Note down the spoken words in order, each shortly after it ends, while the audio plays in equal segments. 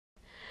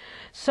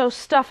So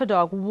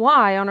Stuff-A-Dog.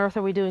 Why on earth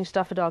are we doing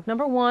Stuff-A-Dog?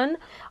 Number one,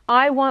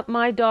 I want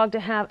my dog to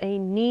have a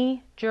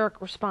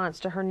knee-jerk response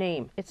to her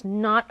name. It's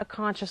not a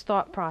conscious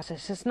thought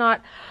process. It's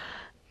not,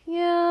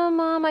 yeah,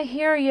 Mom, I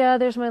hear ya.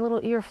 There's my little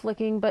ear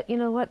flicking, but you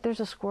know what? There's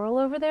a squirrel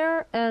over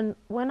there, and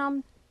when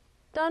I'm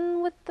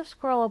done with the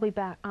squirrel, I'll be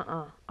back.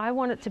 I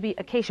want it to be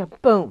Acacia.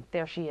 Boom,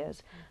 there she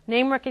is.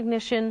 Name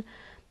recognition,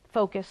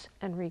 focus,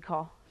 and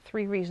recall.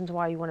 3 reasons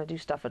why you want to do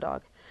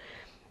Stuff-A-Dog.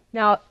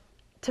 Now,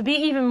 to be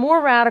even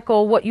more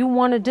radical, what you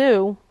want to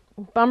do,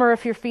 bummer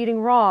if you're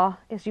feeding raw,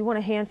 is you want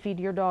to hand feed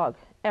your dog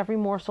every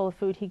morsel of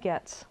food he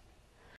gets.